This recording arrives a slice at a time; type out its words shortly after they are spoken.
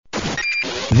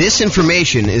This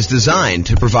information is designed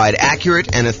to provide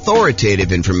accurate and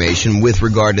authoritative information with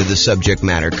regard to the subject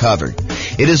matter covered.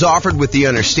 It is offered with the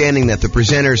understanding that the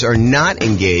presenters are not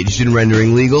engaged in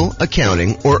rendering legal,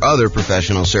 accounting, or other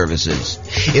professional services.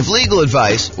 If legal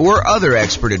advice or other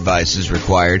expert advice is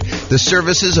required, the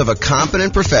services of a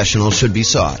competent professional should be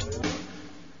sought.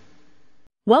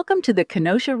 Welcome to the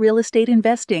Kenosha Real Estate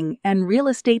Investing and Real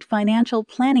Estate Financial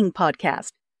Planning Podcast.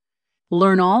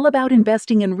 Learn all about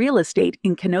investing in real estate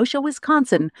in Kenosha,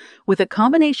 Wisconsin, with a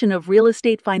combination of real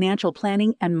estate financial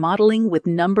planning and modeling with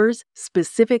numbers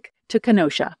specific to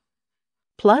Kenosha.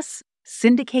 Plus,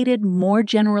 syndicated, more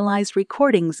generalized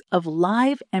recordings of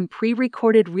live and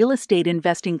pre-recorded real estate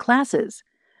investing classes.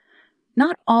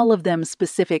 Not all of them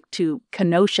specific to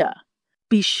Kenosha.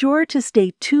 Be sure to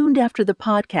stay tuned after the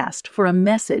podcast for a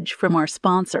message from our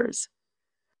sponsors.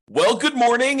 Well, good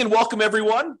morning and welcome,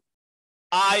 everyone.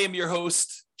 I am your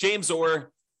host, James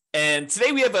Orr, and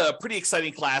today we have a pretty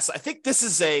exciting class. I think this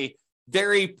is a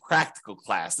very practical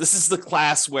class. This is the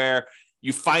class where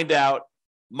you find out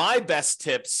my best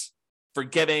tips for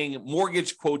getting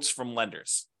mortgage quotes from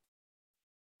lenders.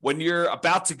 When you're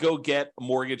about to go get a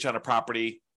mortgage on a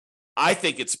property, I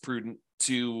think it's prudent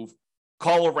to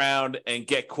call around and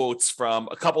get quotes from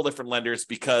a couple different lenders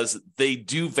because they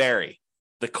do vary.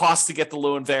 The cost to get the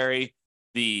loan vary.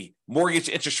 The mortgage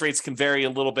interest rates can vary a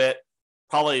little bit,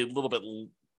 probably a little bit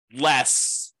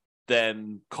less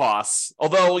than costs.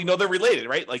 Although, they're related,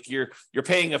 right? Like you're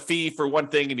paying a fee for one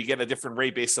thing and you get a different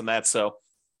rate based on that. So,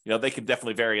 they can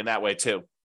definitely vary in that way too.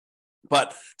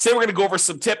 But today we're going to go over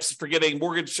some tips for getting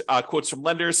mortgage quotes from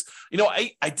lenders.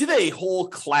 I did a whole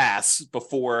class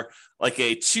before, like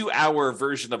a 2-hour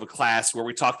version of a class where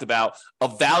we talked about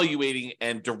evaluating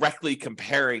and directly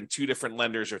comparing 2 different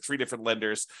lenders or 3 different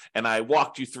lenders. And I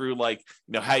walked you through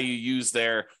how you use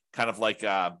their kind of like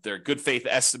their good faith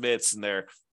estimates and their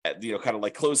kind of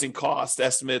like closing cost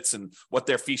estimates and what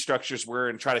their fee structures were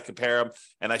and try to compare them.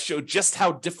 And I showed just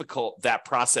how difficult that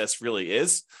process really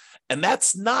is. And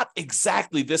that's not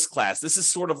exactly this class. This is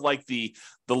sort of like the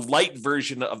light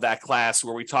version of that class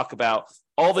where we talk about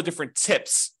all the different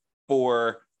tips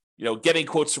for, getting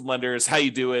quotes from lenders, how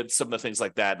you do it, some of the things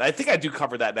like that. And I think I do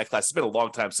cover that in that class. It's been a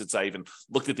long time since I even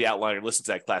looked at the outline or listened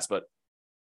to that class, but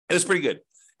it was pretty good.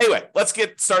 Anyway, let's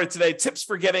get started today. Tips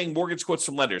for getting mortgage quotes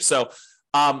from lenders. So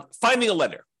finding a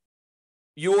lender.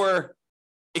 Your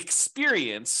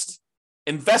experienced,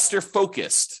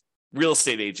 investor-focused real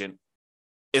estate agent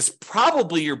is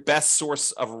probably your best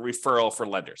source of a referral for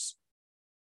lenders.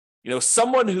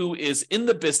 Someone who is in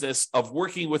the business of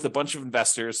working with a bunch of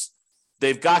investors,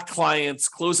 they've got clients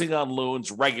closing on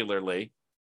loans regularly.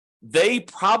 They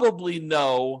probably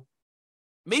know,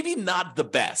 maybe not the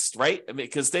best, right?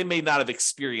 Because they may not have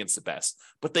experienced the best,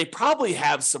 but they probably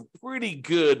have some pretty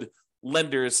good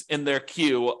lenders in their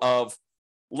queue of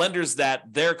lenders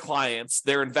that their clients,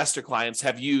 their investor clients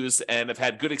have used and have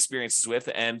had good experiences with.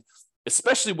 And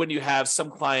especially when you have some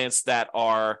clients that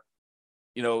are,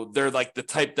 they're like the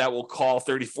type that will call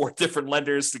 34 different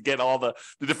lenders to get all the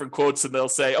different quotes. And they'll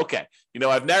say, okay,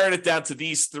 I've narrowed it down to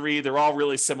these 3. They're all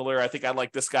really similar. I think I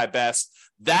like this guy best.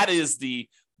 That is the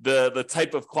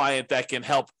type of client that can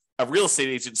help a real estate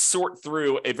agent sort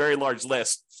through a very large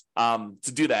list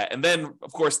to do that. And then,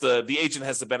 of course, the agent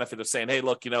has the benefit of saying, hey,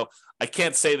 look, I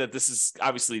can't say that this is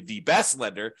obviously the best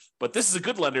lender, but this is a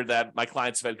good lender that my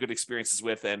clients have had good experiences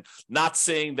with, and not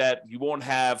saying that you won't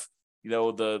have,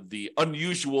 the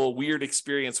unusual, weird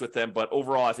experience with them, but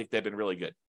overall, I think they've been really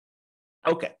good.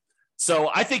 Okay.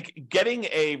 So I think getting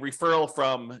a referral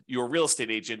from your real estate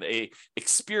agent, a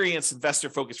experienced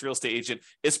investor-focused real estate agent,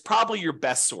 is probably your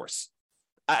best source.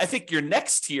 I think your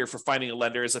next tier for finding a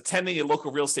lender is attending a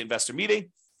local real estate investor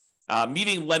meeting,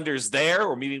 meeting lenders there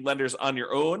or meeting lenders on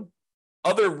your own,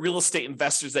 other real estate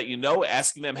investors that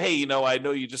asking them, hey, I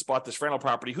know you just bought this rental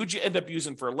property. Who'd you end up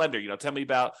using for a lender? Tell me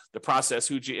about the process.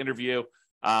 Who'd you interview?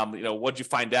 What'd you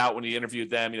find out when you interviewed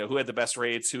them? Who had the best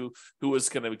rates? Who was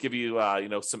going to give you,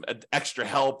 some extra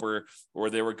help or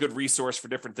they were a good resource for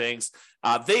different things.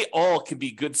 They all can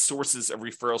be good sources of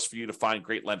referrals for you to find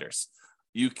great lenders.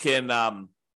 You can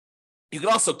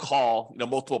also call,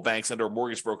 multiple banks and or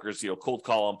mortgage brokers, cold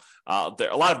call them.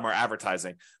 A lot of them are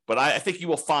advertising, but I think you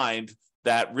will find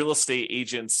that real estate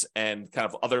agents and kind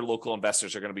of other local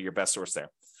investors are going to be your best source there.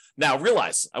 Now,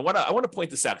 realize, I want to point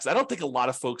this out because I don't think a lot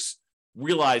of folks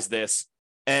realize this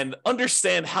and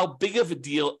understand how big of a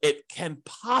deal it can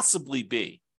possibly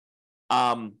be.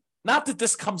 Not that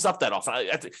this comes up that often.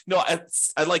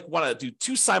 I want to do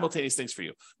 2 simultaneous things for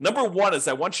you. Number one is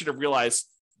I want you to realize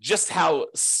just how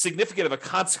significant of a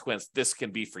consequence this can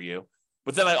be for you.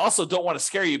 But then I also don't want to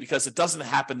scare you because it doesn't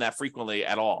happen that frequently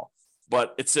at all.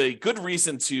 But it's a good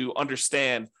reason to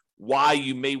understand why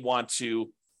you may want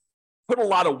to put a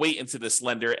lot of weight into this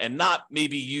lender and not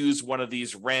maybe use one of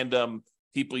these random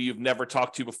people you've never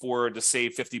talked to before to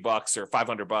save $50 or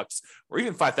 $500 or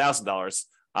even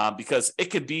 $5,000, because it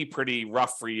could be pretty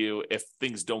rough for you if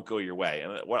things don't go your way.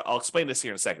 And I'll explain this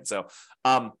here in a second. So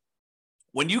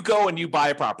when you go and you buy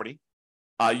a property,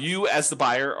 you as the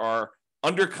buyer are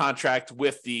under contract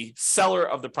with the seller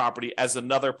of the property as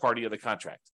another party of the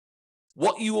contract.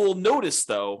 What you will notice,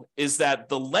 though, is that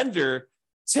the lender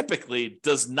typically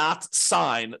does not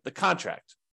sign the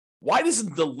contract. Why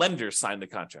doesn't the lender sign the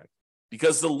contract?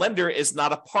 Because the lender is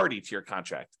not a party to your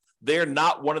contract. They're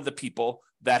not one of the people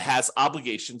that has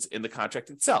obligations in the contract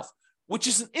itself, which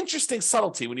is an interesting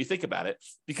subtlety when you think about it,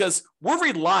 because we're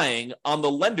relying on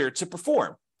the lender to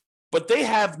perform, but they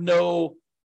have no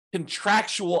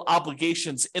contractual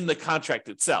obligations in the contract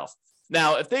itself.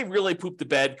 Now, if they really poop the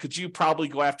bed, could you probably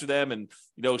go after them? And,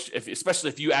 especially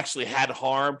if you actually had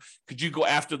harm, could you go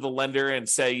after the lender and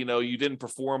say, you didn't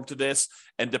perform to this?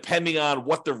 And depending on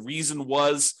what the reason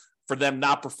was for them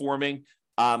not performing,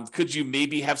 could you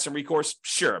maybe have some recourse?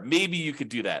 Sure, maybe you could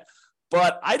do that.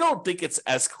 But I don't think it's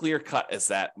as clear cut as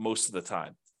that most of the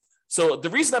time. So the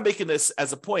reason I'm making this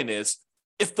as a point is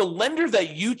if the lender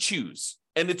that you choose,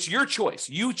 and it's your choice,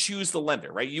 you choose the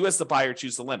lender, right? You as the buyer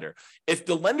choose the lender. If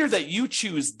the lender that you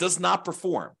choose does not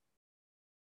perform,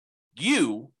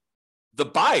 you, the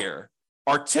buyer,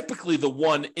 are typically the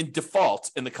one in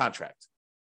default in the contract.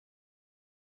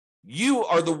 You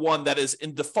are the one that is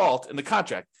in default in the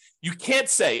contract. You can't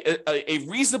say a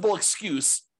reasonable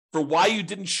excuse for why you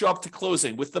didn't show up to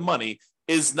closing with the money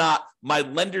is not my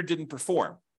lender didn't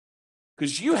perform,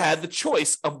 because you had the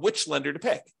choice of which lender to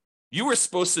pick. You were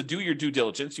supposed to do your due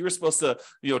diligence. You were supposed to,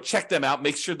 check them out,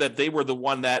 make sure that they were the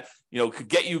one that, could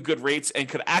get you good rates and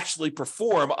could actually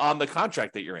perform on the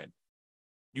contract that you're in.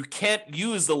 You can't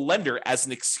use the lender as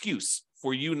an excuse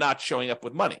for you not showing up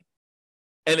with money.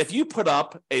 And if you put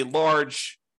up a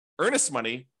large earnest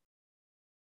money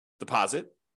deposit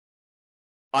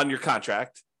on your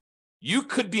contract, you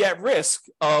could be at risk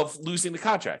of losing the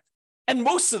contract. And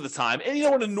most of the time, and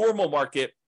in a normal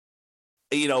market,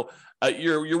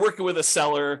 you're working with a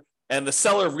seller and the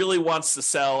seller really wants to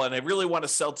sell and they really want to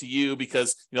sell to you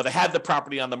because, they had the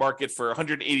property on the market for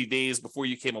 180 days before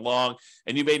you came along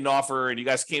and you made an offer and you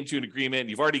guys came to an agreement and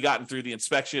you've already gotten through the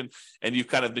inspection and you've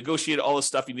kind of negotiated all the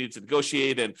stuff you needed to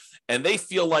negotiate. And they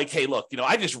feel like, hey, look,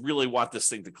 I just really want this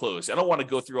thing to close. I don't want to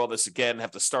go through all this again and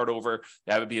have to start over.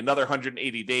 That would be another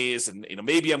 180 days. And,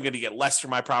 maybe I'm going to get less for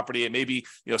my property and maybe,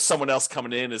 someone else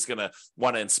coming in is going to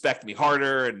want to inspect me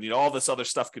harder and, all this other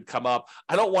stuff could come up.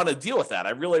 I don't want to deal with that.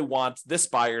 I really want this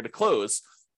buyer to close.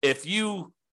 If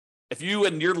you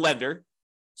and your lender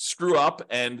screw up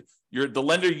and the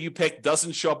lender you pick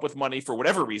doesn't show up with money for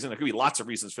whatever reason, there could be lots of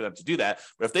reasons for them to do that,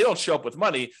 but if they don't show up with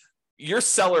money, your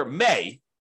seller may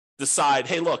decide,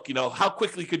 hey, look, how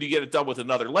quickly could you get it done with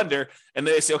another lender? And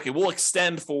they say, okay, we'll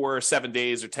extend for 7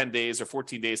 days or 10 days or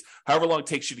 14 days, however long it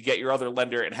takes you to get your other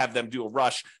lender and have them do a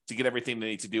rush to get everything they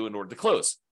need to do in order to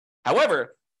close.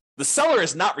 However, the seller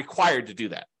is not required to do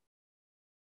that.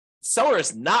 Seller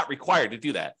is not required to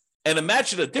do that. And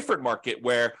imagine a different market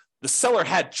where the seller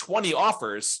had 20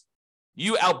 offers,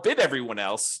 you outbid everyone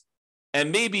else,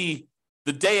 and maybe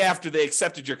the day after they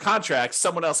accepted your contract,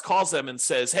 someone else calls them and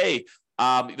says, hey,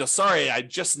 sorry, I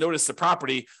just noticed the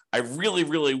property. I really,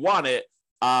 really want it.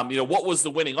 What was the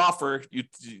winning offer?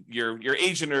 Your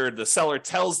agent or the seller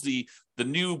tells the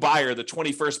new buyer, the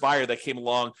 21st buyer that came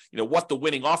along, what the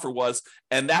winning offer was.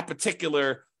 And that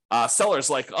particular seller's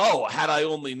like, oh, had I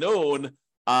only known,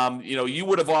 you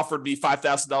would have offered me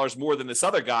 $5,000 more than this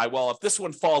other guy. Well, if this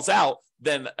one falls out,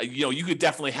 then, you could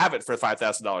definitely have it for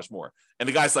 $5,000 more. And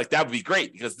the guy's like, that would be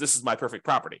great because this is my perfect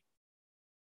property.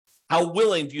 How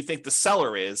willing do you think the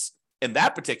seller is in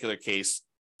that particular case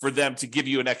for them to give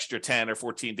you an extra 10 or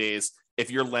 14 days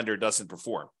if your lender doesn't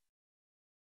perform?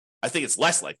 I think it's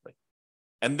less likely.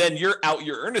 And then you're out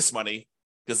your earnest money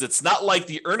because it's not like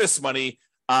the earnest money,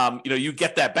 you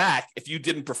get that back if you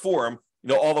didn't perform,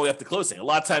 all the way up to closing. A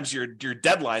lot of times your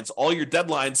deadlines, all your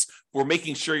deadlines for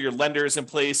making sure your lender is in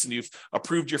place and you've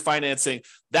approved your financing,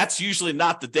 that's usually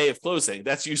not the day of closing.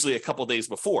 That's usually a couple of days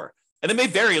before. And it may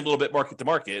vary a little bit market to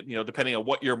market, depending on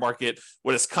what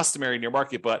is customary in your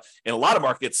market. But in a lot of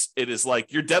markets, it is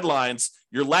like your deadlines,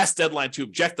 your last deadline to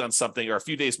object on something are a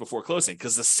few days before closing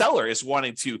because the seller is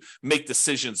wanting to make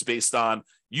decisions based on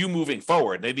you moving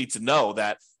forward. They need to know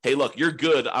that, hey, look, you're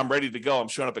good. I'm ready to go. I'm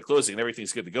showing up at closing and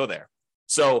everything's good to go there.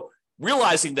 So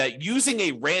realizing that using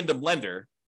a random lender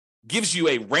gives you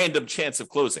a random chance of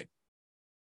closing.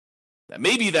 That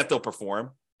may be that they'll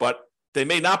perform, but they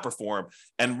may not perform.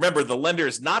 And remember, the lender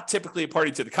is not typically a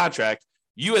party to the contract.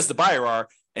 You as the buyer are,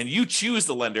 and you choose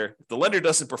the lender. If the lender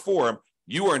doesn't perform,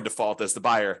 you are in default as the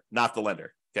buyer, not the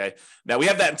lender. Okay. Now we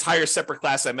have that entire separate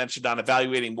class I mentioned on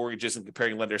evaluating mortgages and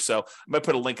comparing lenders. So I'm going to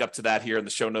put a link up to that here in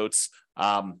the show notes,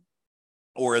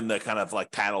 or in the kind of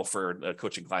like panel for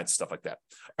coaching clients, stuff like that.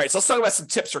 All right. So let's talk about some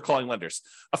tips for calling lenders.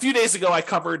 A few days ago, I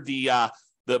covered the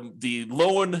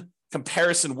loan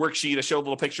comparison worksheet. I showed a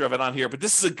little picture of it on here, but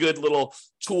this is a good little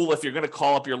tool if you're going to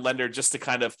call up your lender just to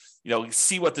kind of,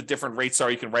 see what the different rates are.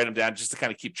 You can write them down just to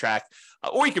kind of keep track,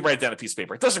 or you can write it down on a piece of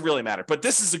paper. It doesn't really matter, but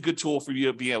this is a good tool for you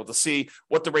to be able to see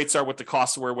what the rates are, what the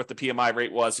costs were, what the PMI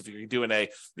rate was, if you're doing a,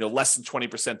 less than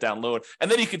 20% down loan,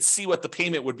 and then you can see what the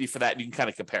payment would be for that. And you can kind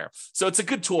of compare. So it's a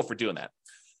good tool for doing that.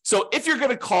 So if you're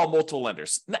going to call multiple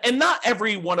lenders, and not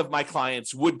every one of my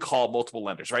clients would call multiple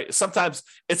lenders, right? Sometimes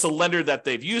it's a lender that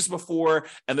they've used before,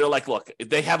 and they're like, look,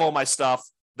 they have all my stuff.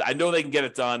 I know they can get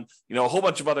it done. A whole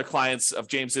bunch of other clients of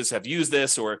James's have used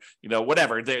this, or,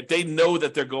 whatever. They know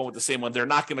that they're going with the same one. They're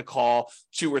not going to call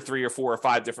 2 or 3 or 4 or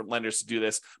 5 different lenders to do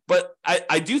this. But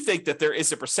I do think that there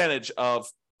is a percentage of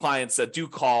clients that do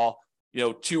call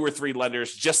 2 or 3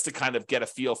 lenders just to kind of get a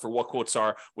feel for what quotes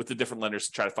are with the different lenders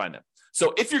to try to find them.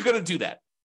 So if you're going to do that,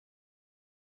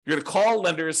 you're going to call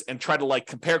lenders and try to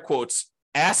compare quotes,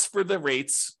 ask for the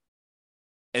rates,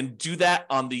 and do that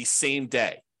on the same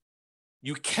day.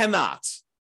 You cannot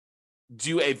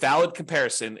do a valid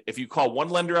comparison if you call one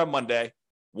lender on Monday,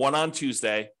 one on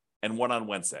Tuesday, and one on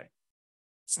Wednesday.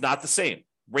 It's not the same.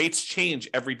 Rates change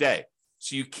every day.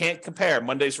 So you can't compare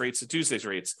Monday's rates to Tuesday's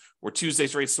rates, or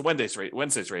Tuesday's rates to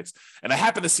Wednesday's rates. And I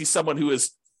happen to see someone who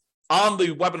is on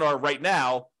the webinar right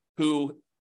now who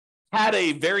had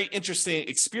a very interesting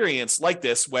experience like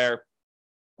this, where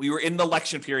we were in the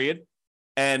election period,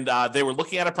 and they were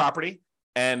looking at a property,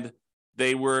 and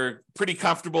they were pretty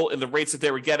comfortable in the rates that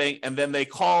they were getting. And then they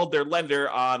called their lender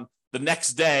on the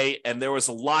next day, and there was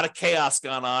a lot of chaos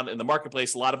going on in the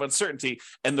marketplace, a lot of uncertainty,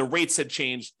 and the rates had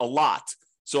changed a lot.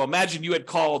 So imagine you had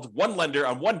called one lender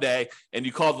on one day and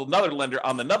you called another lender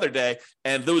on another day,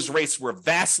 and those rates were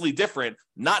vastly different,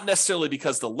 not necessarily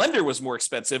because the lender was more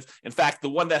expensive. In fact, the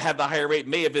one that had the higher rate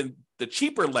may have been the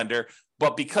cheaper lender,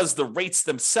 but because the rates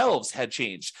themselves had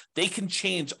changed. They can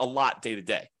change a lot day to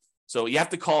day. So you have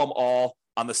to call them all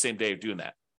on the same day of doing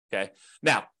that. Okay.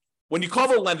 Now, when you call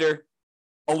the lender,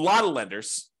 a lot of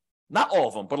lenders, not all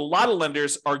of them, but a lot of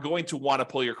lenders are going to want to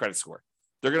pull your credit score.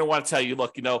 They're going to want to tell you,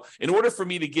 look, in order for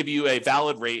me to give you a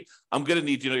valid rate, I'm going to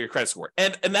need to know your credit score.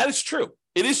 And that is true.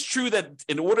 It is true that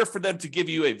in order for them to give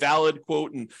you a valid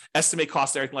quote and estimate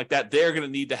cost, everything like that, they're going to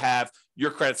need to have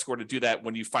your credit score to do that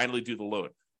when you finally do the loan.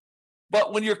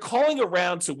 But when you're calling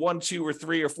around to 1, 2, or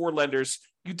 3 or 4 lenders,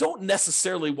 you don't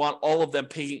necessarily want all of them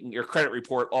paying your credit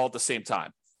report all at the same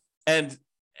time. And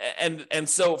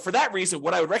so for that reason,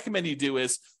 what I would recommend you do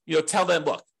is, tell them,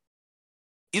 look,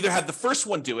 either have the first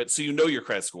one do it so you know your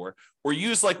credit score, or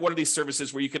use one of these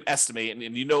services where you can estimate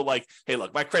and hey,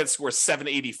 look, my credit score is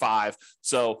 785.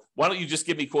 So why don't you just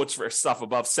give me quotes for stuff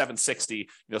above 760?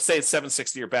 Say it's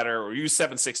 760 or better, or use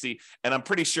 760. And I'm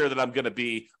pretty sure that I'm going to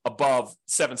be above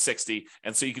 760.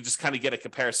 And so you can just kind of get a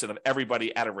comparison of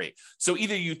everybody at a rate. So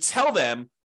either you tell them,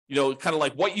 kind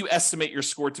of what you estimate your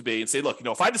score to be, and say, look,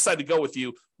 if I decide to go with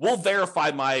you, we'll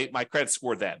verify my credit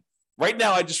score then. Right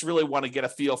now, I just really want to get a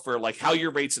feel for how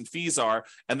your rates and fees are.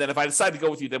 And then if I decide to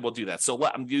go with you, then we'll do that. So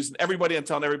I'm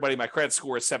telling everybody my credit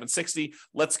score is 760.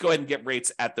 Let's go ahead and get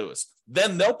rates at those.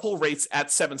 Then they'll pull rates at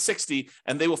 760,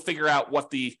 and they will figure out what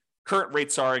the current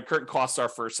rates are and current costs are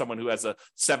for someone who has a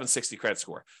 760 credit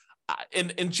score.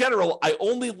 In general, I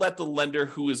only let the lender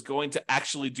who is going to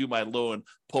actually do my loan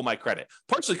pull my credit,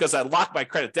 partially because I lock my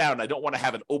credit down. I don't want to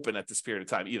have it open at this period of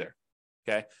time either.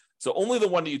 Okay. So only the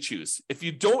one that you choose. If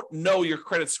you don't know your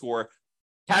credit score,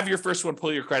 have your first one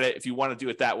pull your credit if you want to do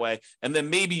it that way. And then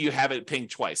maybe you have it ping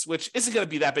twice, which isn't going to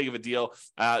be that big of a deal.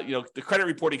 The credit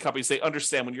reporting companies, they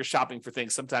understand when you're shopping for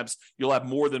things, sometimes you'll have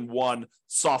more than one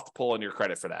soft pull on your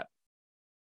credit for that.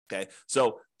 Okay.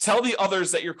 So tell the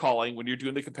others that you're calling when you're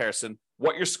doing the comparison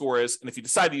what your score is. And if you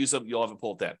decide to use them, you'll have it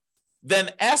pulled then.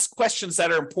 Then ask questions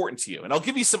that are important to you. And I'll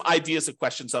give you some ideas of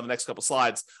questions on the next couple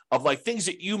slides of things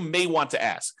that you may want to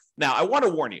ask. Now, I want to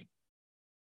warn you.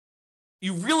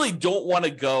 You really don't want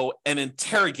to go and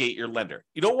interrogate your lender.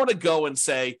 You don't want to go and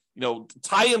say,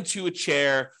 tie him to a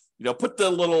chair, put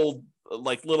the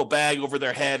little bag over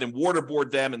their head and waterboard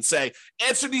them and say,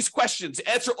 answer these questions,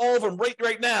 answer all of them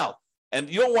right now. And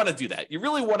you don't want to do that. You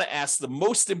really want to ask the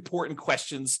most important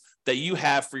questions that you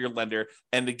have for your lender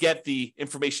and to get the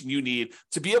information you need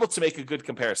to be able to make a good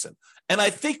comparison. And I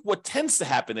think what tends to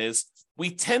happen is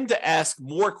we tend to ask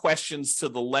more questions to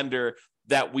the lender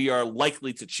that we are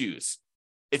likely to choose.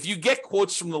 If you get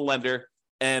quotes from the lender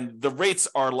and the rates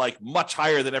are like much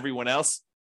higher than everyone else,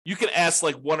 you can ask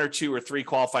like 1 or 2 or 3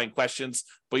 qualifying questions,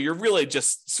 but you're really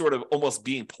just sort of almost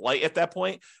being polite at that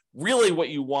point. Really what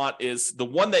you want is the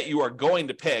one that you are going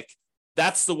to pick.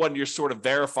 That's the one you're sort of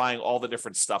verifying all the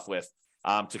different stuff with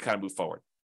to kind of move forward.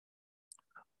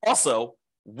 Also,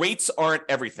 rates aren't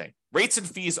everything. Rates and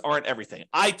fees aren't everything.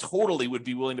 I totally would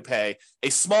be willing to pay a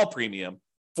small premium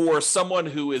for someone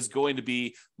who is going to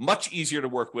be much easier to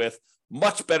work with,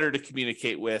 much better to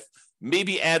communicate with,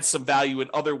 maybe add some value in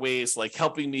other ways, like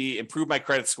helping me improve my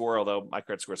credit score, although my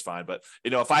credit score is fine. But,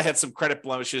 if I had some credit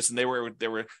blemishes and they were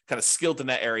kind of skilled in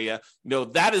that area,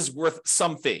 that is worth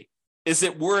some fee. Is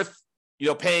it worth,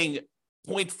 paying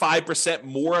 0.5%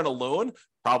 more on a loan?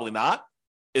 Probably not.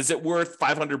 Is it worth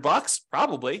 $500?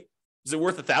 Probably. Is it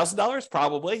worth $1,000?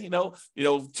 Probably.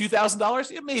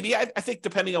 $2,000? Yeah, maybe. I think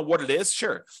depending on what it is,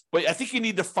 sure. But I think you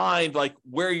need to find like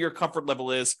where your comfort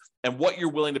level is and what you're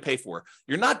willing to pay for.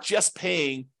 You're not just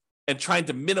paying and trying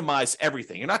to minimize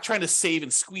everything. You're not trying to save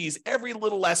and squeeze every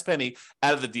little last penny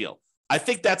out of the deal. I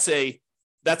think that's a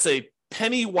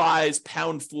penny wise,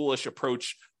 pound foolish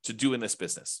approach to doing this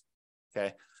business.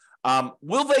 Okay.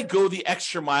 Will they go the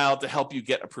extra mile to help you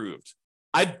get approved?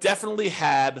 I've definitely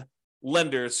had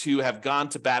lenders who have gone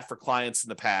to bat for clients in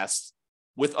the past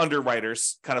with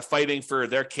underwriters kind of fighting for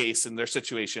their case and their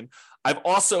situation. I've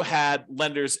also had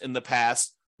lenders in the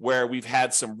past where we've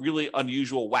had some really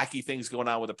unusual, wacky things going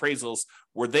on with appraisals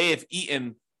where they have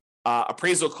eaten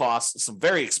appraisal costs, some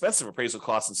very expensive appraisal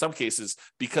costs in some cases,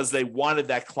 because they wanted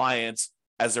that client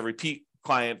as a repeat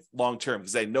client long-term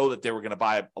because they know that they were going to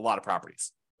buy a lot of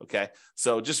properties. Okay.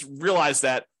 So just realize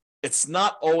that it's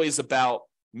not always about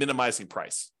minimizing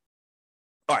price.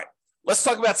 All right, let's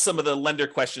talk about some of the lender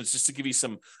questions just to give you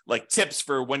some like tips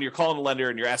for when you're calling a lender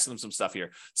and you're asking them some stuff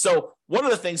here. So one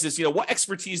of the things is, what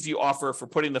expertise do you offer for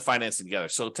putting the financing together?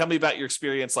 So tell me about your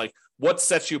experience, like what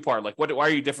sets you apart? Like why are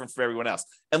you different from everyone else?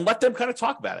 And let them kind of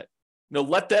talk about it.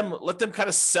 Let them kind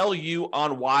of sell you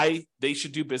on why they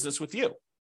should do business with you.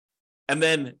 And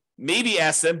then maybe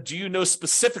ask them, do you know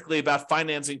specifically about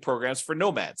financing programs for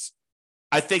nomads?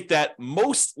 I think that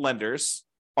most lenders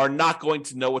are not going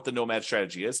to know what the nomad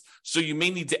strategy is. So you may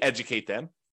need to educate them.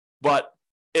 But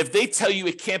if they tell you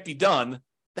it can't be done,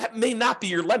 that may not be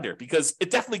your lender because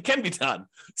it definitely can be done.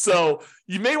 So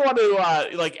you may want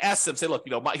to ask them, say, look,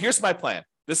 here's my plan.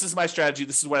 This is my strategy.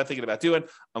 This is what I'm thinking about doing.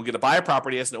 I'm going to buy a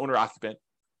property as an owner occupant.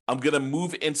 I'm going to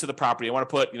move into the property. I want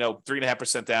to put,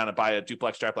 3.5% down and buy a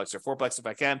duplex, triplex, or fourplex if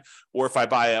I can. Or if I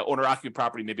buy an owner occupant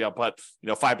property, maybe I'll put,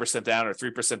 5% down or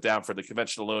 3% down for the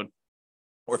conventional loan.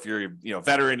 Or if you're, a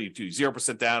veteran, you do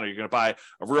 0% down, or you're going to buy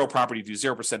a rural property, you do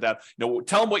 0% down.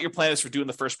 Tell them what your plan is for doing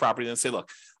the first property, and then say, look,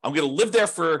 I'm going to live there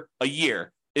for a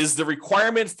year. Is the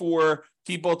requirement for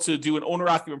people to do an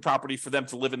owner-occupant property for them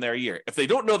to live in there a year? If they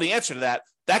don't know the answer to that,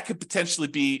 that could potentially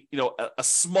be, a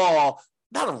small,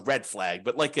 not a red flag,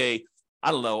 but like a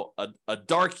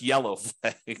dark yellow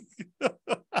flag.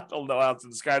 I don't know how to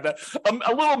describe that.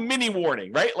 A little mini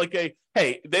warning, right? Like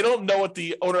hey, they don't know what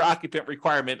the owner-occupant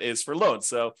requirement is for loans,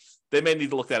 so they may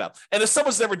need to look that up. And if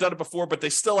someone's never done it before, but they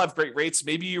still have great rates,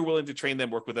 maybe you're willing to train them,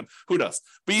 work with them. Who knows?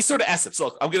 But you sort of ask them, so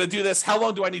look, I'm going to do this. How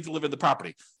long do I need to live in the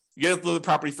property? You get to live in the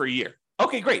property for a year.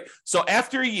 Okay, great. So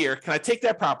after a year, can I take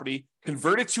that property,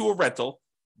 convert it to a rental,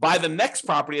 buy the next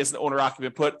property as an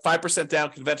owner-occupant, put 5% down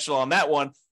conventional on that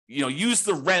one, use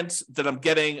the rent that I'm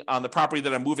getting on the property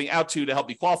that I'm moving out to help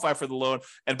me qualify for the loan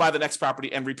and buy the next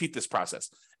property and repeat this process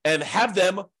and have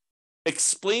them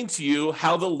explain to you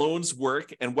how the loans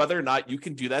work and whether or not you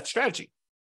can do that strategy.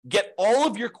 Get all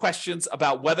of your questions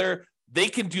about whether they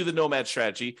can do the nomad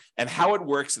strategy and how it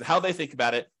works and how they think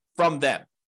about it from them.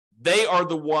 They are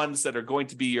the ones that are going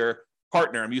to be your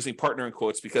partner. I'm using partner in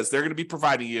quotes because they're going to be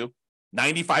providing you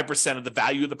 95% of the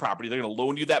value of the property. They're going to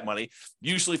loan you that money,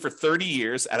 usually for 30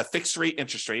 years at a fixed rate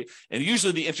interest rate. And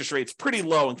usually the interest rate's pretty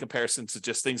low in comparison to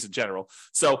just things in general.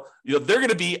 So, they're going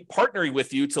to be partnering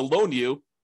with you to loan you,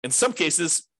 in some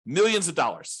cases, millions of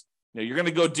dollars. You're going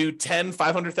to go do $10,000,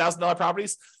 $500,000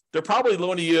 properties. They're probably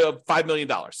loaning you $5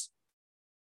 million.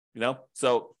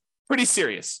 So pretty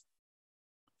serious.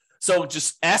 So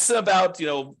just ask them about,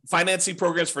 financing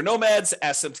programs for nomads,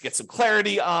 ask them to get some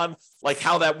clarity on like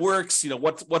how that works,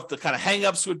 what the kind of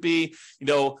hangups would be,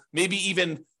 maybe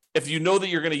even if you know that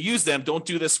you're going to use them, don't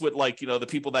do this with the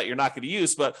people that you're not going to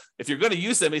use. But if you're going to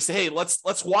use them, they say, hey,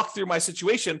 let's walk through my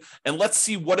situation and let's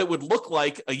see what it would look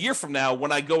like a year from now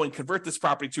when I go and convert this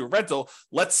property to a rental.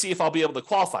 Let's see if I'll be able to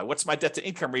qualify. What's my debt to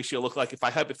income ratio look like if I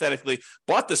hypothetically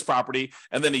bought this property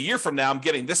and then a year from now I'm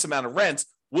getting this amount of rent?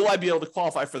 Will I be able to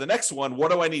qualify for the next one?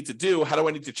 What do I need to do? How do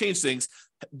I need to change things?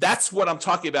 That's what I'm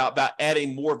talking about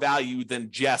adding more value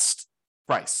than just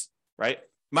price, right?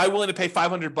 Am I willing to pay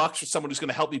 $500 for someone who's going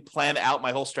to help me plan out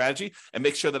my whole strategy and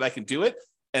make sure that I can do it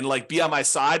and be on my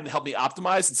side and help me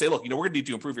optimize and say, look, we're going to need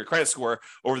to improve your credit score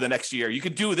over the next year. You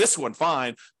can do this one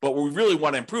fine, but we really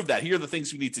want to improve that. Here are the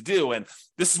things we need to do. And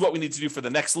this is what we need to do for the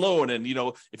next loan. And,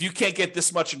 if you can't get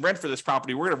this much in rent for this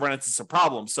property, we're going to run into some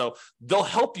problems. So they'll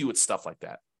help you with stuff like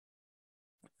that.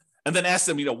 And then ask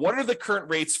them, what are the current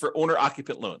rates for owner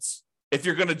occupant loans? If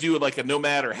you're going to do a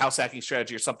nomad or house hacking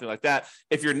strategy or something like that.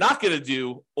 If you're not going to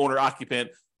do owner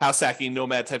occupant, house hacking,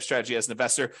 nomad type strategy as an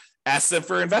investor, ask them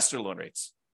for investor loan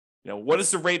rates. What is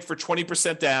the rate for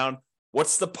 20% down?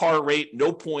 What's the par rate?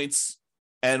 No points.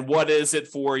 And what is it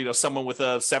for, someone with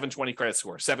a 720 credit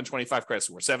score, 725 credit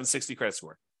score, 760 credit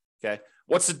score? Okay.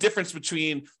 What's the difference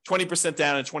between 20%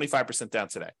 down and 25% down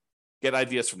today? Get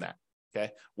ideas from that.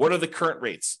 Okay. What are the current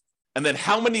rates? And then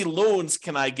how many loans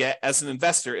can I get as an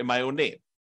investor in my own name?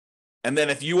 And then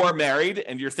if you are married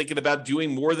and you're thinking about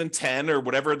doing more than 10 or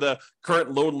whatever the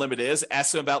current loan limit is,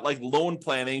 ask them about loan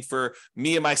planning for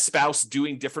me and my spouse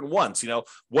doing different ones.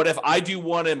 What if I do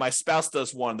one and my spouse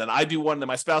does one, then I do one and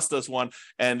my spouse does one?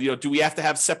 And, do we have to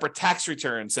have separate tax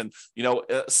returns? And,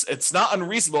 it's not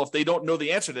unreasonable if they don't know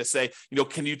the answer to say,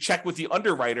 can you check with the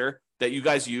underwriter that you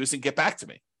guys use and get back to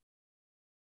me?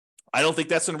 I don't think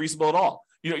that's unreasonable at all.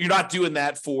 You're not doing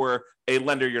that for a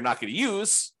lender you're not going to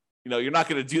use. You're not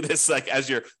going to do this as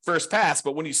your first pass,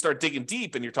 but when you start digging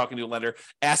deep and you're talking to a lender,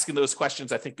 asking those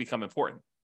questions, I think, become important.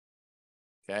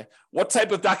 Okay. What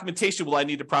type of documentation will I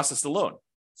need to process the loan?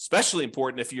 Especially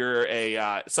important if you're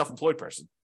a self-employed person,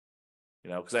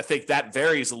 because I think that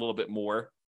varies a little bit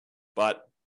more, but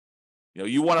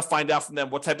you want to find out from them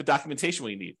what type of documentation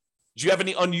will you need. Do you have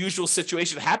any unusual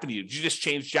situation happen to you? Did you just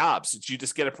change jobs? Did you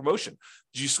just get a promotion?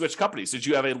 Did you switch companies? Did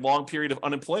you have a long period of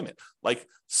unemployment?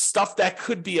 Stuff that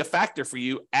could be a factor for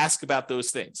you, ask about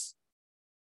those things.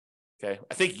 Okay.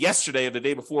 I think yesterday or the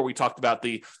day before we talked about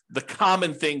the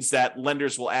common things that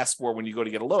lenders will ask for when you go to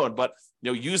get a loan, but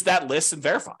use that list and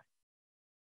verify.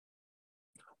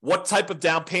 What type of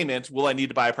down payment will I need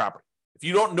to buy a property? If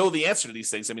you don't know the answer to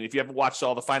these things, if you haven't watched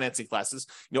all the financing classes,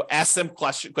 ask them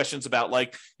questions about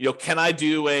can I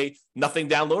do a nothing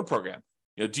down loan program?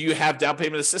 Do you have down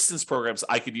payment assistance programs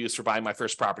I could use for buying my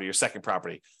first property or second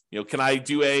property? Can I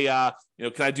do a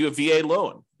VA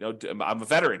loan? I'm a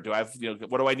veteran. Do I have,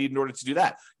 what do I need in order to do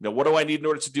that? What do I need in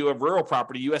order to do a rural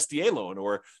property USDA loan?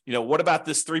 Or, what about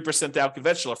this 3% down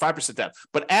conventional or 5% down?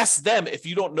 But ask them, if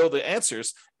you don't know the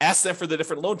answers, ask them for the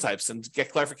different loan types and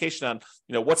get clarification on,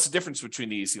 what's the difference between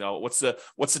these? What's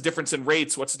the difference in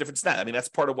rates? What's the difference in that? That's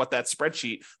part of what that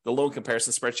spreadsheet, the loan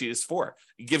comparison spreadsheet, is for.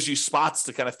 It gives you spots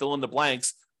to kind of fill in the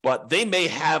blanks, but they may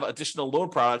have additional loan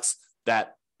products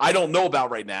that I don't know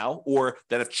about right now, or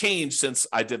that have changed since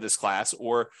I did this class,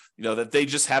 or that they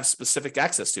just have specific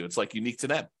access to. It's unique to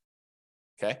them.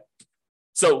 Okay.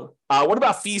 So what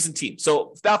about fees and team?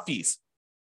 So about fees,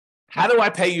 how do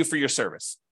I pay you for your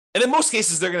service? And in most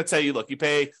cases, they're going to tell you, look, you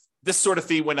pay this sort of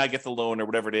fee when I get the loan or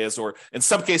whatever it is, or in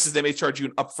some cases, they may charge you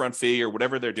an upfront fee or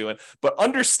whatever they're doing. But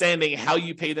understanding how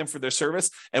you pay them for their service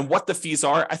and what the fees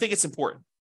are, I think it's important.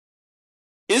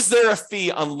 Is there a fee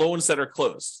on loans that are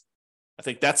closed? I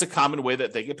think that's a common way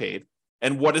that they get paid.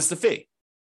 And what is the fee?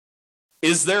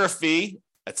 Is there a fee?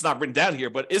 It's not written down here,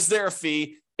 but is there a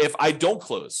fee if I don't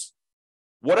close?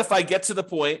 What if I get to the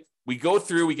point, we go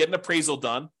through, we get an appraisal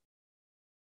done,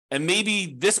 and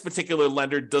maybe this particular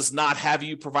lender does not have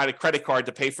you provide a credit card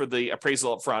to pay for the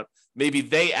appraisal up front. Maybe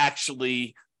they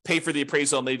actually pay for the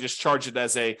appraisal and they just charge it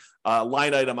as a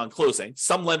line item on closing.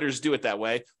 Some lenders do it that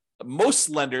way. Most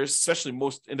lenders, especially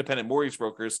most independent mortgage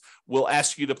brokers, will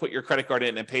ask you to put your credit card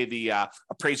in and pay the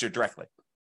appraiser directly.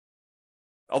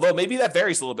 Although maybe that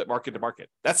varies a little bit market to market.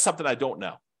 That's something I don't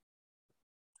know.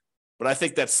 But I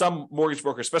think that some mortgage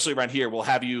brokers, especially around here, will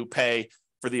have you pay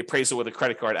for the appraisal with a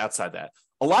credit card outside that.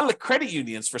 A lot of the credit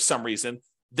unions, for some reason,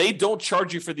 they don't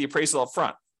charge you for the appraisal up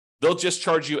front. They'll just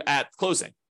charge you at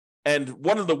closing. And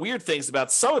one of the weird things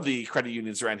about some of the credit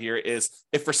unions around here is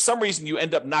if for some reason you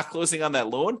end up not closing on that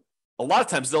loan, a lot of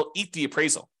times they'll eat the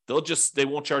appraisal. They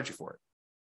won't charge you for it.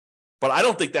 But I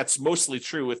don't think that's mostly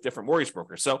true with different mortgage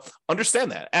brokers. So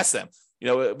understand that. Ask them,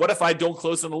 what if I don't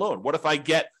close on the loan? What if I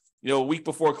get, a week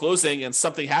before closing and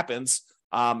something happens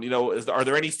Are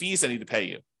there any fees I need to pay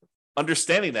you?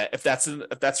 Understanding that if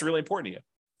that's really important to you.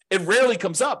 It rarely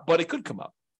comes up, but it could come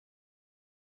up.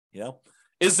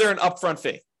 Is there an upfront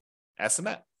fee? Ask them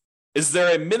that. Is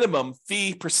there a minimum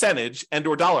fee percentage and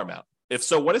or dollar amount? If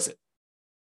so, what is it?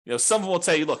 Some of them will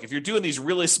tell you, look, if you're doing these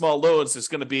really small loans, it's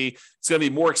going to be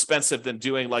more expensive than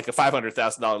doing like a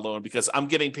 $500,000 loan because I'm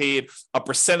getting paid a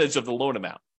percentage of the loan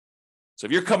amount. So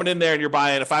if you're coming in there and you're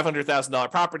buying a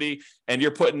 $500,000 property and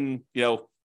you're putting,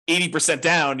 80%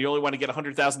 down, you only want to get a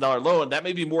 $100,000 loan, that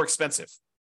may be more expensive.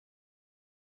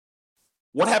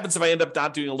 What happens if I end up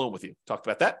not doing a loan with you? Talked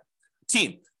about that.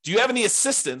 Team, do you have any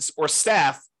assistants or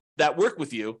staff that work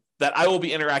with you that I will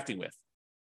be interacting with?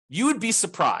 You would be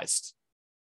surprised.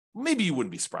 Maybe you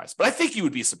wouldn't be surprised, but I think you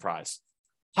would be surprised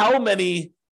how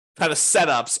many kind of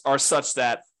setups are such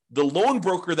that the loan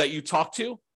broker that you talk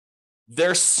to,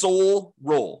 their sole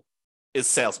role is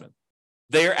salesman.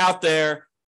 They are out there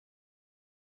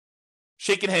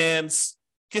shaking hands,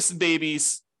 kissing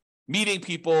babies, meeting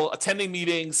people, attending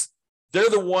meetings. They're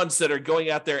the ones that are going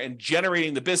out there and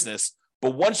generating the business.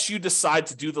 But once you decide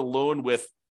to do the loan with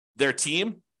their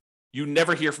team, you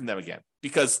never hear from them again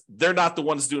because they're not the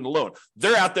ones doing the loan.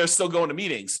 They're out there still going to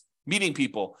meetings, meeting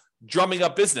people, drumming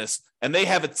up business, and they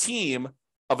have a team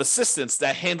of assistants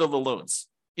that handle the loans.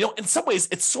 In some ways,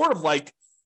 it's sort of like,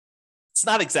 it's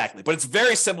not exactly, but it's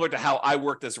very similar to how I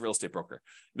worked as a real estate broker.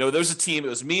 There's a team. It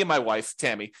was me and my wife,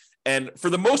 Tammy. And for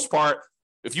the most part,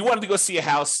 if you wanted to go see a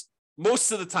house,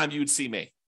 most of the time you would see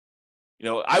me.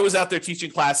 I was out there teaching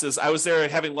classes. I was there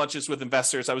having lunches with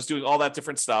investors. I was doing all that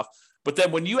different stuff. But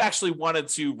then when you actually wanted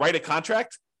to write a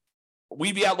contract,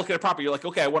 we'd be out looking at property. You're like,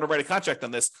 okay, I want to write a contract on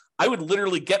this. I would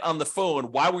literally get on the phone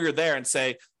while we were there and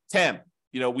say, Tam,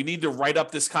 we need to write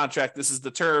up this contract. This is the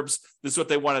terms. This is what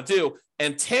they want to do.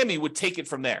 And Tammy would take it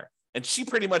from there. And she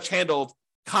pretty much handled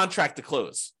contract to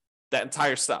close, that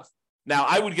entire stuff. Now,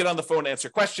 I would get on the phone and answer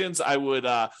questions. I would,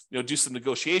 do some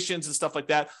negotiations and stuff like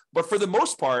that. But for the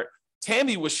most part,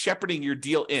 Tammy was shepherding your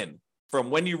deal in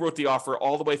from when you wrote the offer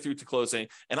all the way through to closing,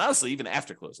 and honestly, even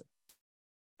after closing.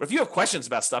 But if you have questions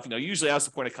about stuff, usually I was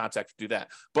the point of contact to do that.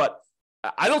 But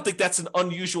I don't think that's an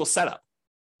unusual setup.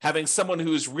 Having someone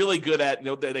who's really good at,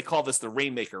 they call this the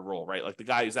rainmaker role, right? Like the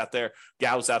guy who's out there,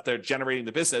 gal who's out there generating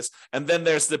the business. And then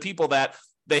there's the people that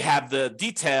they have the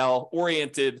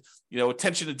detail-oriented,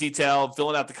 attention to detail,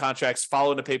 filling out the contracts,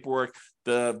 following the paperwork,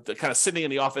 the kind of sitting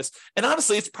in the office. And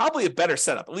honestly, it's probably a better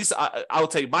setup. At least I'll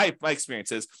tell you my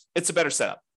experience is it's a better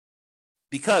setup.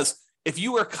 Because if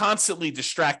you are constantly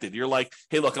distracted, you're like,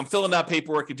 hey, look, I'm filling out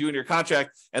paperwork and doing your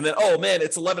contract. And then, oh man,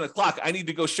 it's 11 o'clock. I need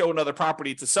to go show another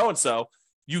property to so-and-so.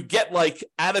 You get like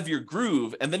out of your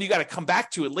groove and then you got to come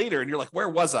back to it later. And you're like, where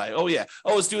was I? Oh yeah.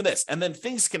 Oh, I was doing this. And then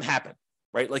things can happen.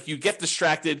 Right? Like you get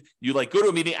distracted, you like go to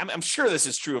a meeting. I'm sure this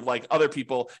is true of like other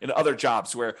people in other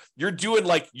jobs where you're doing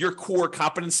like your core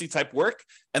competency type work.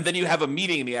 And then you have a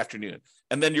meeting in the afternoon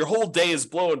and then your whole day is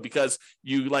blown because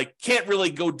you like can't really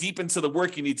go deep into the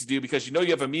work you need to do because you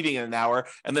have a meeting in an hour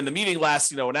and then the meeting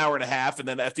lasts, an hour and a half. And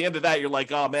then at the end of that, you're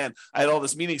like, oh man, I had all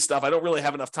this meeting stuff. I don't really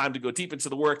have enough time to go deep into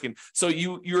the work. And so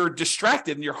you're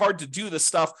distracted and you're hard to do the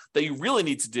stuff that you really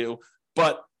need to do.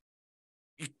 But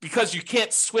because you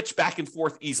can't switch back and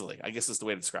forth easily, I guess is the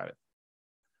way to describe it.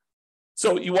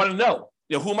 So you want to know,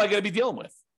 who am I going to be dealing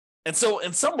with? And so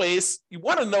in some ways, you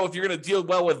want to know if you're going to deal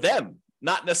well with them,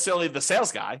 not necessarily the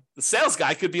sales guy. The sales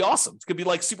guy could be awesome. It could be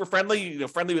like super friendly,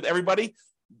 friendly with everybody,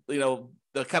 the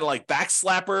kind of like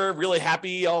backslapper, really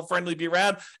happy, all friendly, be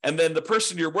around. And then the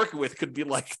person you're working with could be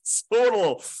like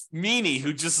total meanie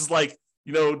who just is like,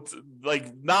 like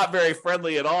not very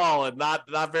friendly at all and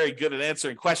not very good at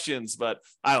answering questions. But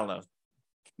I don't know.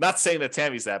 Not saying that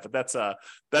Tammy's that, but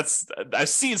that's I've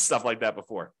seen stuff like that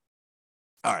before.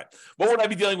 All right. What would I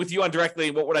be dealing with you on directly?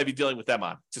 And what would I be dealing with them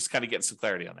on? Just kind of getting some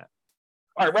clarity on that.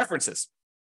 All right. References.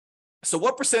 So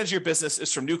what percentage of your business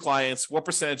is from new clients? What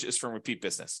percentage is from repeat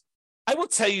business? I will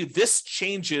tell you this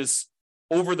changes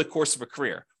over the course of a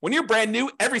career. When you're brand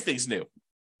new, everything's new.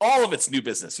 All of it's new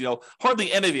business,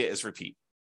 hardly any of it is repeat.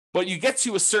 But you get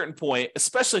to a certain point,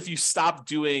 especially if you stop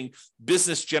doing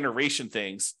business generation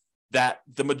things, that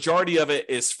the majority of it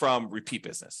is from repeat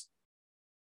business.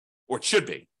 Or it should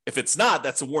be. If it's not,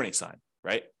 that's a warning sign,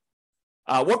 right?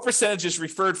 What percentage is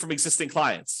referred from existing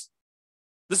clients?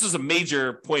 This was a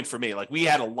major point for me. Like we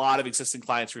had a lot of existing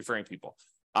clients referring people.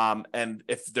 And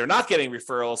if they're not getting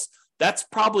referrals, that's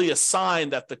probably a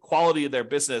sign that the quality of their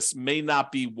business may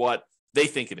not be what they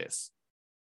think it is,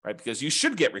 right? Because you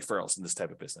should get referrals in this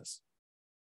type of business.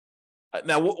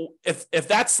 Now, if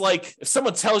that's like, if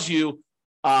someone tells you,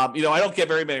 I don't get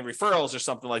very many referrals or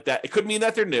something like that, it could mean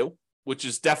that they're new, which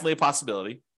is definitely a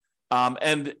possibility.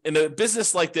 And in a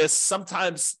business like this,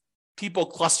 sometimes people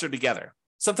cluster together.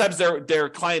 Sometimes their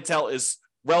clientele is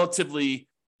relatively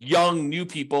young, new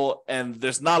people, and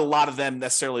there's not a lot of them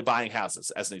necessarily buying houses,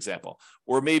 as an example.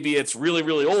 Or maybe it's really,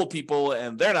 really old people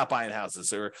and they're not buying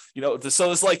houses. Or,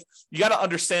 so it's like, you got to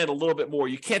understand a little bit more.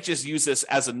 You can't just use this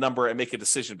as a number and make a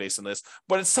decision based on this,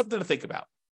 but it's something to think about.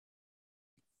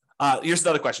 Here's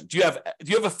another question. Do you have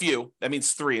a few, that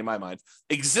means 3 in my mind,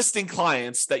 existing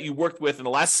clients that you worked with in the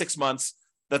last 6 months?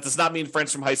 That does not mean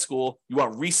friends from high school. You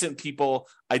want recent people,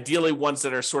 ideally ones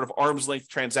that are sort of arm's length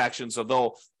transactions,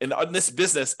 although in this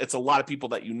business, it's a lot of people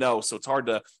that you know, so it's hard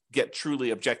to get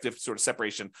truly objective sort of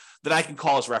separation that I can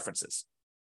call as references.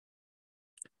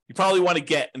 You probably want to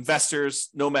get investors,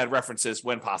 nomad references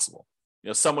when possible.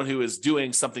 Someone who is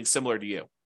doing something similar to you.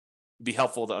 It'd be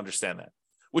helpful to understand that.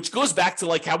 Which goes back to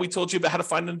like how we told you about how to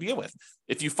find them to begin with.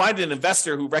 If you find an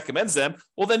investor who recommends them,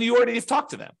 well, then you already have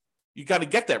talked to them. You got to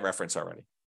get that reference already.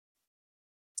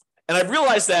 And I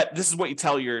realized that this is what you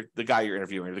tell the guy you're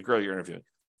interviewing or the girl you're interviewing.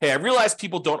 Hey, I realize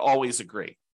people don't always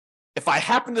agree. If I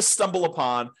happen to stumble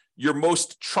upon your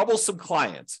most troublesome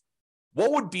client,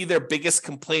 what would be their biggest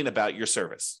complaint about your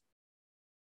service?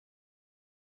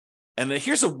 And then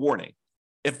here's a warning.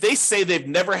 If they say they've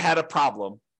never had a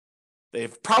problem,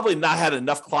 they've probably not had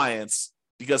enough clients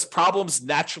because problems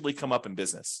naturally come up in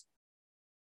business.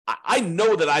 I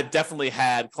know that I've definitely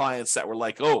had clients that were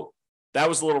like, oh, that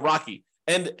was a little rocky.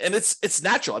 And it's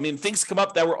natural. I mean, things come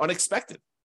up that were unexpected.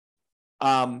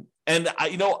 And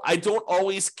I don't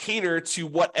always cater to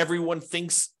what everyone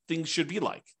thinks things should be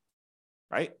like,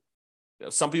 right?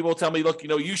 Some people tell me, look,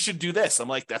 you should do this. I'm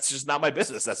like, that's just not my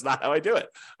business. That's not how I do it.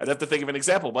 I'd have to think of an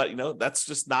example, but that's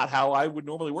just not how I would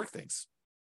normally work things.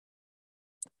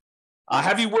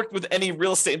 Have you worked with any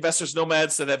real estate investors,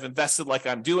 nomads that have invested like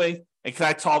I'm doing? And can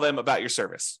I tell them about your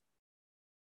service?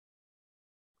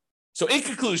 So in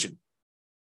conclusion,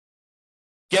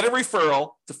 get a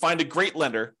referral to find a great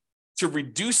lender to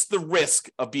reduce the risk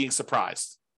of being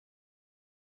surprised.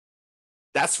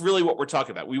 That's really what we're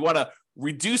talking about. We want to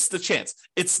reduce the chance.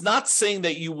 It's not saying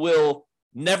that you will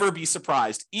never be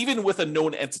surprised, even with a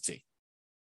known entity,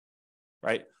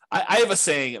 right? I have a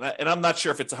saying, and I'm not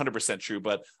sure if it's 100% true,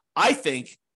 but I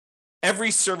think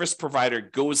every service provider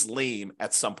goes lame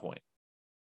at some point.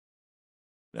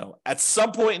 At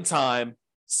some point in time,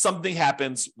 something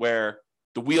happens where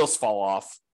the wheels fall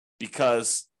off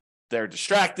because they're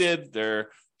distracted,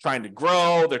 they're trying to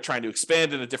grow, they're trying to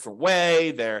expand in a different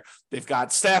way, they've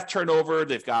got staff turnover,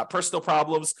 they've got personal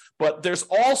problems, but there's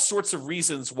all sorts of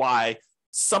reasons why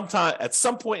at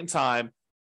some point in time,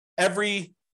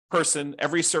 every person,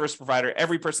 every service provider,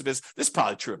 every person this is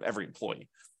probably true of every employee,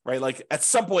 right? Like at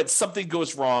some point, something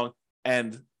goes wrong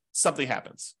and something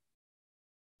happens.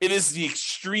 It is the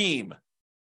extreme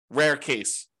rare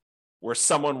case where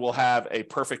someone will have a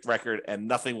perfect record and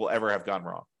nothing will ever have gone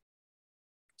wrong.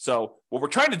 So what we're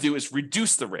trying to do is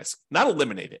reduce the risk, not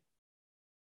eliminate it.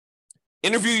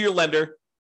 Interview your lender,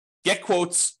 get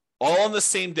quotes all on the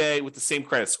same day with the same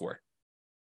credit score.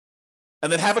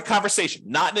 And then have a conversation,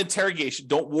 not an interrogation.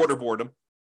 Don't waterboard them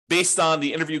based on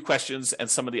the interview questions and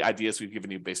some of the ideas we've given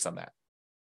you based on that.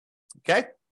 Okay?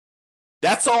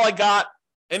 That's all I got.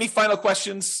 Any final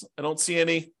questions? I don't see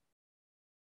any.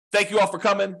 Thank you all for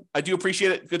coming. I do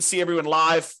appreciate it. Good to see everyone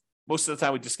live. Most of the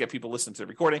time, we just get people listening to the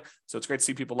recording. So it's great to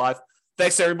see people live.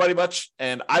 Thanks, everybody, much.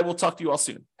 And I will talk to you all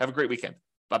soon. Have a great weekend.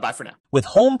 Bye-bye for now. With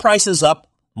home prices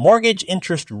up, mortgage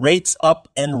interest rates up,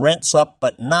 and rents up,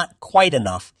 but not quite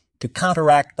enough to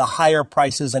counteract the higher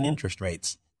prices and interest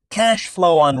rates, cash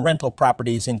flow on rental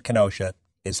properties in Kenosha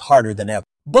is harder than ever.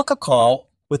 Book a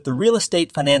call with the Real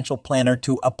Estate Financial Planner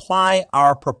to apply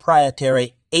our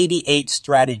proprietary 88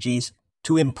 strategies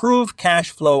to improve cash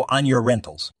flow on your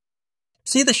rentals.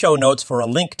 See the show notes for a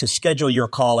link to schedule your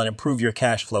call and improve your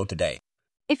cash flow today.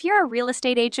 If you're a real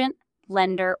estate agent,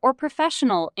 lender, or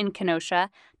professional in Kenosha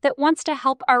that wants to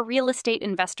help our real estate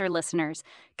investor listeners,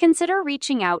 consider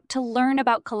reaching out to learn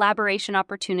about collaboration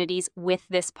opportunities with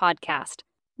this podcast.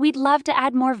 We'd love to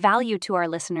add more value to our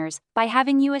listeners by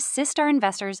having you assist our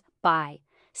investors buy,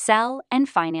 sell, and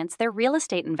finance their real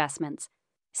estate investments.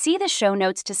 See the show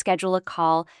notes to schedule a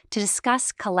call to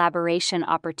discuss collaboration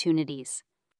opportunities.